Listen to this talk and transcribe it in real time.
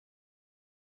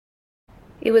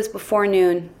It was before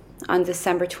noon on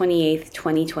December 28th,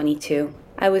 2022.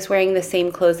 I was wearing the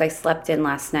same clothes I slept in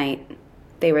last night.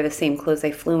 They were the same clothes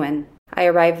I flew in. I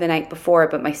arrived the night before,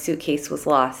 but my suitcase was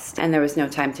lost, and there was no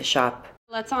time to shop.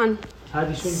 Let's on.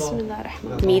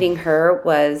 Meeting her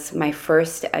was my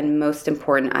first and most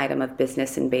important item of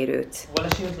business in Beirut.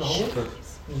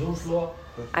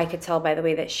 I could tell by the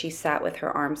way that she sat with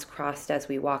her arms crossed as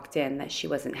we walked in that she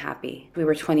wasn't happy. We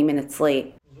were 20 minutes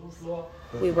late.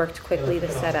 We worked quickly to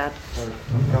set up.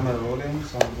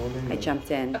 I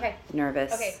jumped in,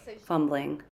 nervous,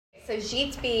 fumbling,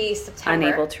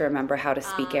 unable to remember how to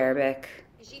speak Arabic.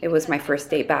 It was my first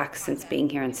day back since being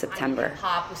here in September.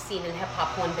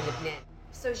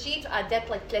 So جيت وقعدت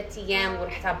لك 3 أيام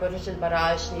ورحت على برج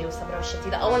البراجني وصبرا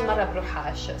والشتي أول مرة بروح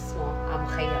على شو اسمه على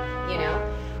مخيم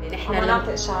نحن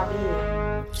مناطق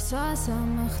شعبية رصاصة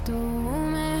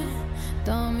مختومة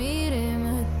ضميري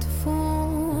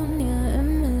مدفون يا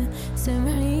أمي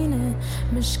سمعيني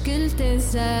مشكلتي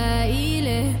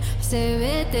زايلة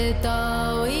حساباتي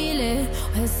طويلة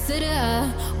وهالسرقة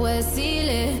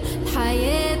وسيلة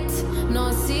الحياة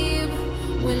نصيب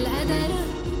والقدر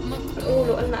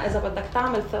وقلنا إذا بدك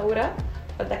تعمل ثورة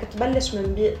بدك تبلش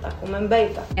من بيئتك ومن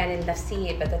بيتك يعني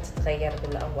النفسية بدها تتغير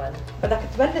بالأول بدك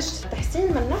تبلش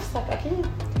تحسين من نفسك أكيد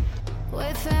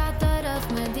وفي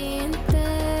اعترف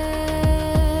مدينتي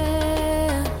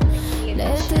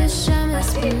لقيت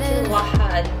الشمس بالليل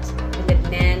واحد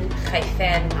بلبنان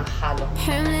خايفان مع حاله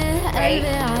حمل قلبي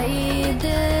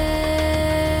عيدة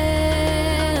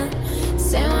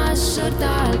سمع الشرطة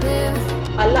عالباب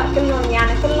هلا كلهم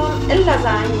إلا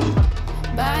زعيم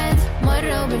بعد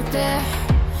مرة وبرتاح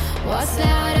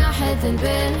واسع راحة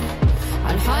البال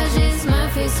عالحاجز ما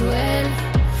في سؤال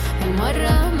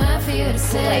هالمرة ما في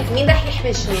إرسال مين رح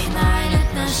يحمجني؟ احنا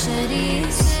عيلتنا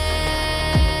الشريس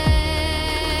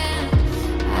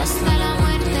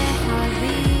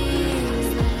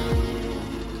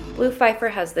Blue Pfeiffer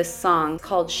has this song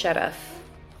called Sharaf,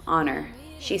 Honor.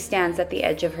 She stands at the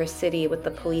edge of her city with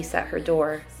the police at her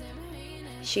door.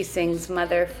 She sings,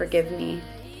 "Mother, forgive me.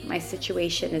 My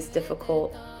situation is difficult.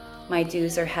 My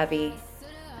dues are heavy,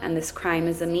 and this crime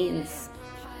is a means."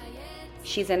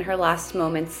 She's in her last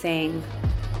moments saying,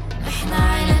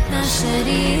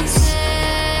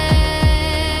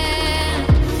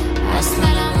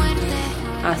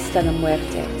 "Hasta la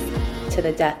muerte," to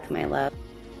the death, my love.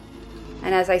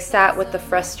 And as I sat with the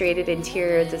frustrated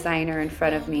interior designer in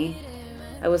front of me,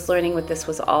 I was learning what this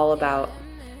was all about.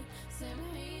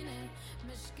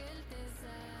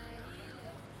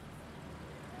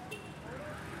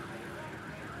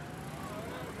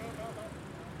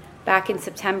 Back in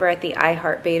September at the I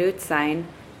Heart Beirut sign,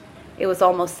 it was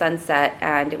almost sunset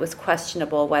and it was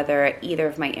questionable whether either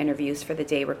of my interviews for the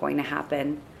day were going to happen.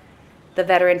 The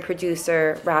veteran producer,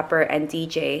 rapper, and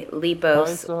DJ,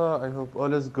 Lipos, I hope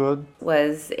all is good.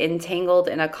 Was entangled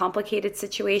in a complicated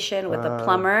situation with a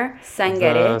plumber,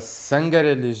 Sangare,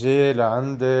 السنجرة اللي جاي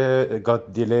لعندي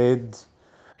got delayed.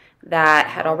 That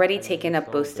had already taken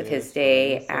up most of his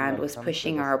day and was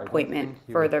pushing our appointment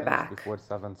further back. Before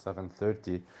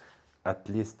 7:30, at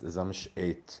least إذا مش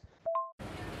 8.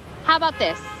 How about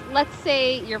this? Let's say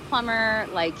your plumber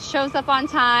shows up on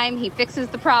time, he fixes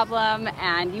the problem,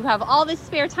 and you have all this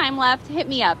spare time left. Hit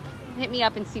me up. Hit me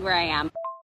up and see where I am.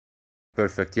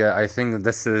 Perfect. Yeah, I think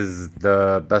this is the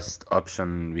best option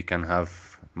we can have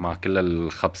مع كل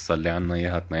الخبصة اللي عنا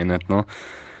إياها اثنيناتنا.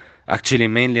 Actually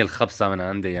mainly الخبصة من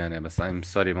عندي يعني بس I'm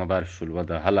sorry ما بعرف شو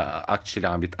الوضع هلا actually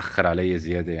عم بيتأخر علي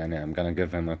زيادة يعني I'm gonna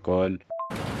give him a call.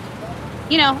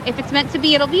 You know, if it's meant to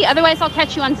be, it'll be. Otherwise, I'll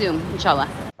catch you on Zoom, inshallah.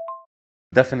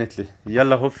 Definitely.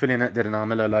 يلا hopefully نقدر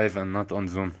نعملها live and not on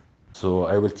Zoom. So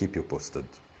I will keep you posted.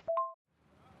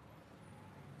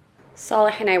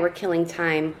 Saleh and I were killing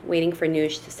time, waiting for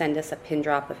Nuj to send us a pin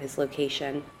drop of his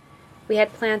location. We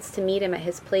had plans to meet him at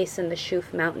his place in the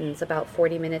Shuf Mountains, about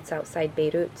 40 minutes outside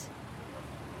Beirut.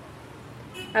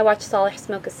 I watched Saleh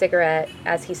smoke a cigarette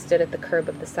as he stood at the curb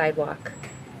of the sidewalk.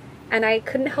 And I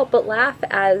couldn't help but laugh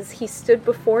as he stood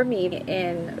before me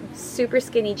in super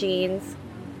skinny jeans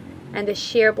and a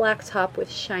sheer black top with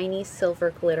shiny silver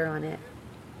glitter on it.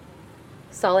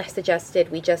 Saleh suggested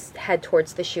we just head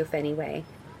towards the Shuf anyway.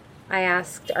 I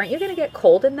asked, "Aren't you going to get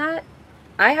cold in that?"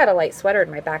 I had a light sweater in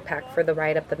my backpack for the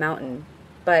ride up the mountain,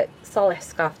 but Saleh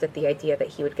scoffed at the idea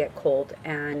that he would get cold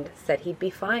and said he'd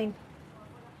be fine.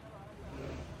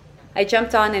 I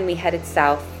jumped on and we headed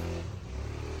south.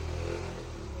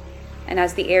 And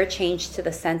as the air changed to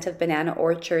the scent of banana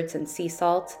orchards and sea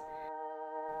salt,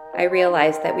 I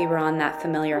realized that we were on that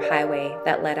familiar highway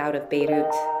that led out of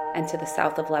Beirut and to the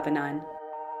south of Lebanon.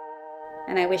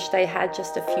 And I wished I had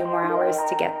just a few more hours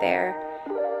to get there.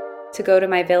 to go to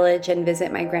my village and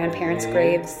visit my grandparents'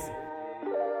 graves.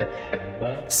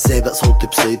 سابق صوتي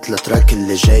بصيت لتراك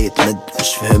اللي جاي تمد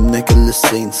مش فهمني كل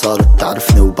السين صارت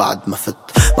تعرفني وبعد ما فت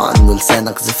مع انه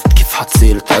لسانك زفت كيف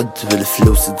حتصير تعد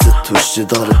بالفلوس تزت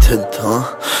والجدار تهد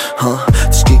ها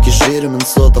تشكيك الجيري من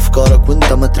صوت افكارك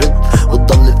وانت ما ترد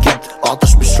وتضل تكد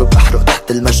اعطش بشرب احرق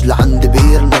تحت المجلة عندي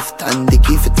بير نفط عندي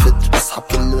كيف تفت بسحب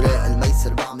كل وراق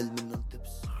الميسر بعمل منه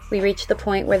تبس. We reached the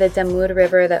point where the Damour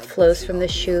River that flows from the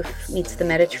Shuf meets the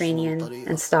Mediterranean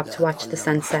and stopped to watch the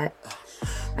sunset.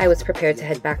 I was prepared to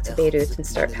head back to Beirut and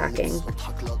start packing.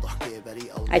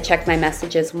 I checked my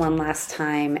messages one last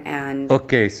time and...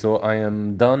 Okay, so I am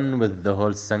done with the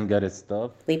whole Sangare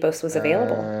stuff. Lipos was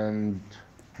available. And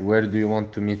where do you want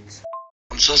to meet?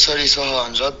 I'm so sorry, Saha,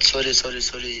 Anjad.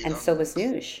 Sorry. And so was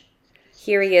Nuj.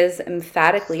 Here he is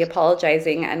emphatically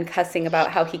apologizing and cussing about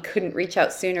how he couldn't reach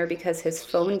out sooner because his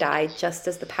phone died just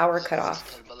as the power cut off.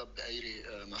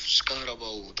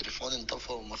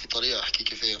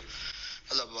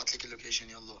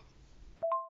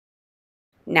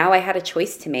 Now I had a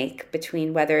choice to make between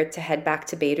whether to head back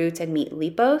to Beirut and meet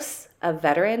Lipos, a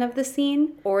veteran of the scene,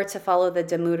 or to follow the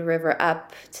Damour River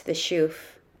up to the Shuf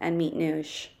and meet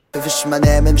Nuj. فيش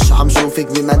منامي مش عم شوفك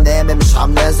بمنامي مش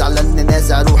عم نازع لاني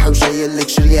نازع روحي وشايلك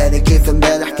شرياني كيف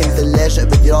امبارح كنت لاجئ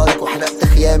بديارك وحرقت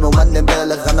خيامي وماني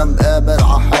بالغ انا مآمر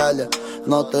عحالي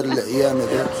ناطر لايامي.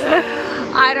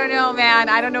 I don't know, man.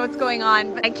 I don't know what's going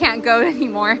on, but I can't go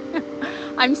anymore.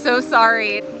 I'm so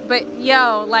sorry. But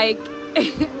yo, like,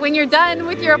 when you're done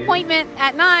with your appointment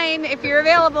at 9, if you're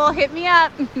available, hit me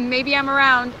up. Maybe I'm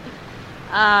around.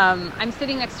 I'm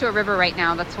sitting next to a river right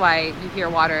now. That's why you hear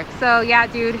water. So yeah,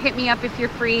 dude, hit me up if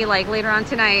you're free, like later on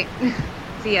tonight.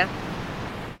 See ya.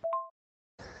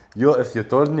 Yo, if you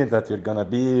told me that you're gonna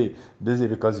be busy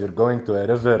because you're going to a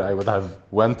river, I would have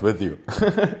went with you.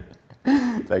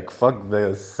 Like, fuck the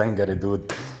Sangare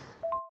dude.